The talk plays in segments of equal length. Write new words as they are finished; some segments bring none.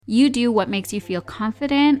You do what makes you feel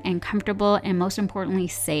confident and comfortable and most importantly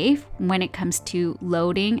safe when it comes to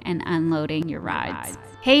loading and unloading your rides.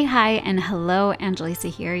 Hey, hi, and hello, Angelisa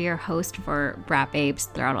here, your host for Brat Babes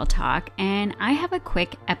Throttle Talk, and I have a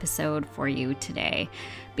quick episode for you today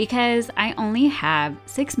because I only have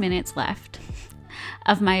 6 minutes left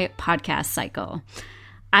of my podcast cycle.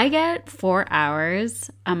 I get 4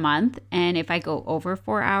 hours a month, and if I go over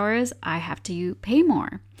 4 hours, I have to pay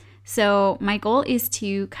more. So my goal is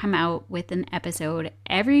to come out with an episode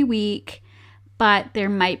every week, but there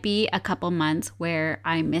might be a couple months where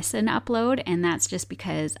I miss an upload, and that's just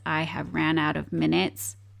because I have ran out of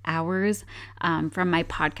hours from my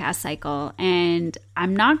podcast cycle, and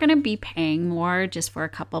I'm not going to be paying more just for a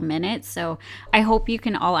couple minutes. So I hope you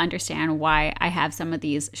can all understand why I have some of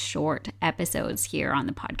these short episodes here on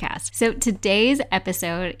the podcast. So today's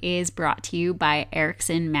episode is brought to you by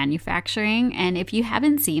Erickson Manufacturing, and if you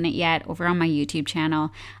haven't seen it yet, over on my YouTube channel,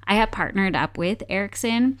 I have partnered up with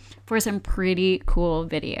Erickson for some pretty cool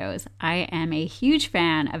videos. I am a huge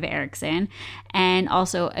fan of Erickson and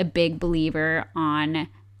also a big believer on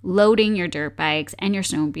loading your dirt bikes and your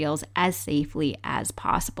snowmobiles as safely as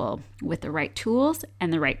possible with the right tools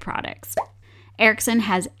and the right products. Erickson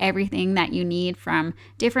has everything that you need, from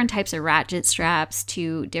different types of ratchet straps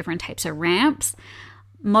to different types of ramps,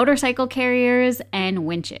 motorcycle carriers, and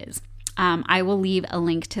winches. I will leave a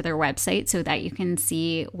link to their website so that you can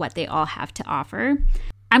see what they all have to offer.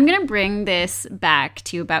 I'm going to bring this back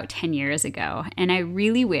to about 10 years ago, and I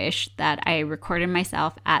really wish that I recorded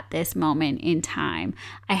myself at this moment in time.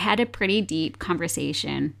 I had a pretty deep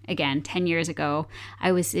conversation, again, 10 years ago.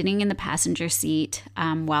 I was sitting in the passenger seat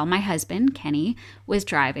while my husband, Kenny, was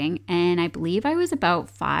driving, and I believe I was about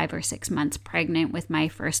 5 or 6 months pregnant with my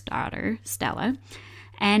first daughter, Stella.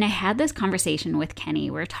 And I had this conversation with Kenny.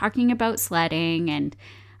 We're talking about sledding and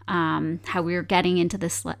how we were getting into the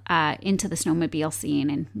snowmobile scene,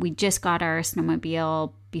 and we just got our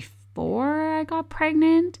snowmobile before I got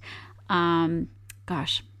pregnant. I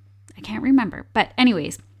can't remember. But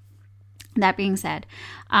anyways, that being said,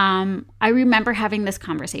 I remember having this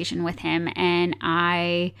conversation with him, and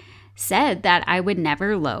I said that I would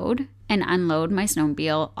never load and unload my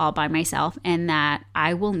snowmobile all by myself, and that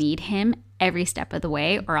I will need him every step of the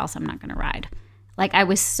way, or else I'm not going to ride. Like, I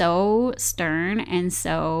was so stern and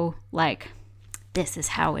so like, this is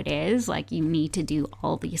how it is. Like, you need to do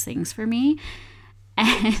all these things for me.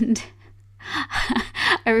 And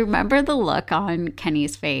I remember the look on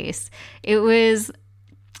Kenny's face. It was,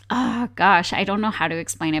 oh gosh, I don't know how to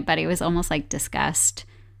explain it, but it was almost like disgust,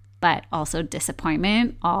 but also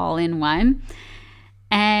disappointment all in one.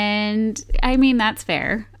 And I mean, that's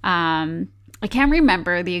fair. I can't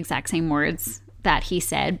remember the exact same words that he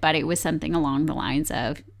said, but it was something along the lines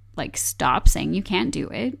of, like, stop saying you can't do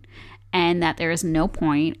it, and that there is no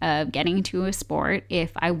point of getting into a sport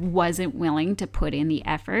if I wasn't willing to put in the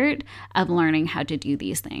effort of learning how to do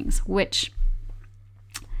these things, which,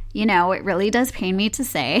 you know, it really does pain me to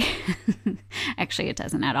say. Actually, it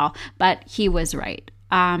doesn't at all, but he was right.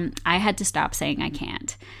 I had to stop saying I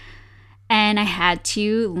can't, and I had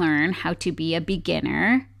to learn how to be a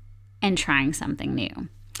beginner and trying something new.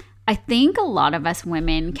 I think a lot of us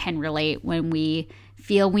women can relate when we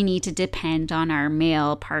feel we need to depend on our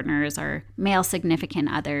male partners or male significant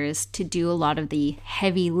others to do a lot of the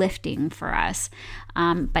heavy lifting for us.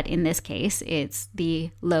 But in this case, it's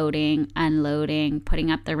the loading, unloading,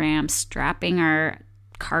 putting up the ramps, strapping our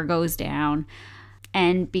cargoes down.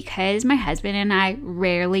 And because my husband and I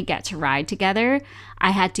rarely get to ride together,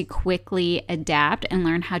 I had to quickly adapt and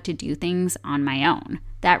learn how to do things on my own.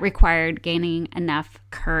 That required gaining enough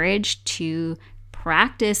courage to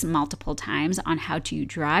practice multiple times on how to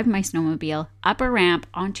drive my snowmobile up a ramp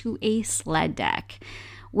onto a sled deck,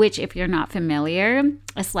 which, if you're not familiar,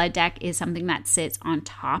 a sled deck is something that sits on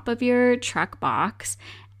top of your truck box,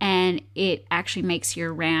 and it actually makes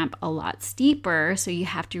your ramp a lot steeper. So you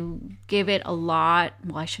have to give it a lot,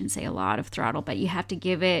 well, I shouldn't say a lot of throttle, but you have to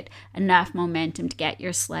give it enough momentum to get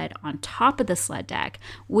your sled on top of the sled deck,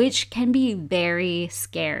 which can be very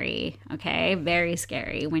scary, okay? Very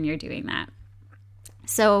scary when you're doing that.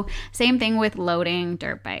 So same thing with loading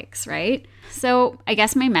dirt bikes, right? So I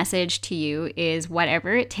guess my message to you is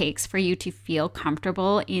whatever it takes for you to feel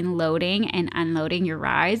comfortable in loading and unloading your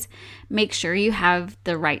rides, make sure you have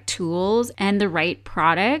the right tools and the right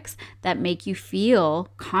products that make you feel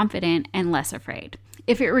confident and less afraid.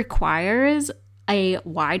 If it requires a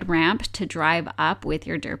wide ramp to drive up with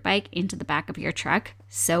your dirt bike into the back of your truck,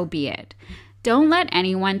 so be it. Don't let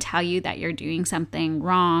anyone tell you that you're doing something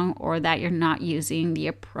wrong or that you're not using the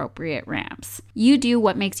appropriate ramps. You do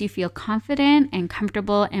what makes you feel confident and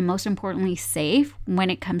comfortable and most importantly safe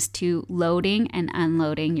when it comes to loading and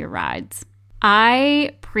unloading your rides.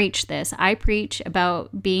 I preach this. I preach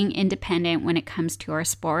about being independent when it comes to our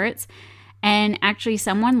sports. And actually,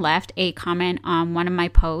 someone left a comment on one of my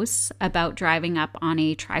posts about driving up on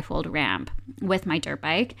a trifold ramp with my dirt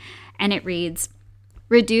bike. And it reads,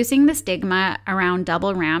 "Reducing the stigma around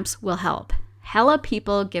double ramps will help. Hella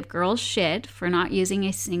people give girls shit for not using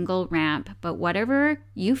a single ramp, but whatever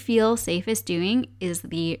you feel safest doing is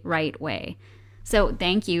the right way." So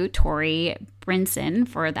thank you, Tori Brinson,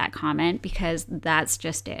 for that comment, because that's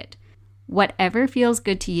just it. Whatever feels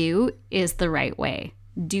good to you is the right way.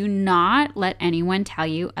 Do not let anyone tell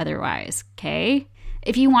you otherwise, okay?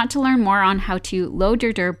 If you want to learn more on how to load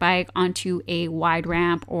your dirt bike onto a wide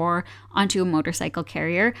ramp or onto a motorcycle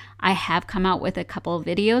carrier, I have come out with a couple of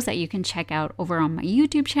videos that you can check out over on my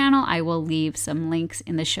YouTube channel. I will leave some links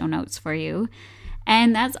in the show notes for you.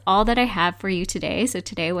 And that's all that I have for you today. So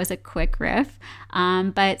today was a quick riff,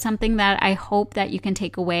 but something that I hope that you can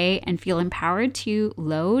take away and feel empowered to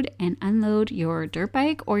load and unload your dirt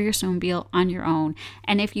bike or your snowmobile on your own.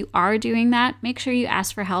 And if you are doing that, make sure you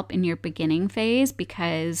ask for help in your beginning phase,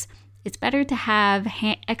 because it's better to have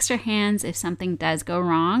extra hands if something does go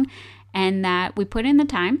wrong, and that we put in the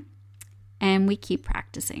time and we keep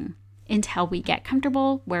practicing until we get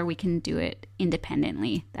comfortable where we can do it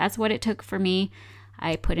independently. That's what it took for me.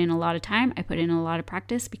 I put in a lot of time. I put in a lot of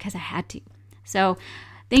practice because I had to. So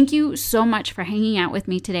thank you so much for hanging out with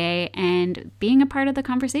me today and being a part of the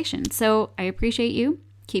conversation. So I appreciate you.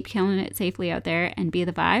 Keep killing it safely out there and be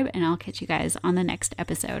the vibe. And I'll catch you guys on the next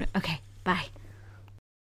episode. Okay, bye.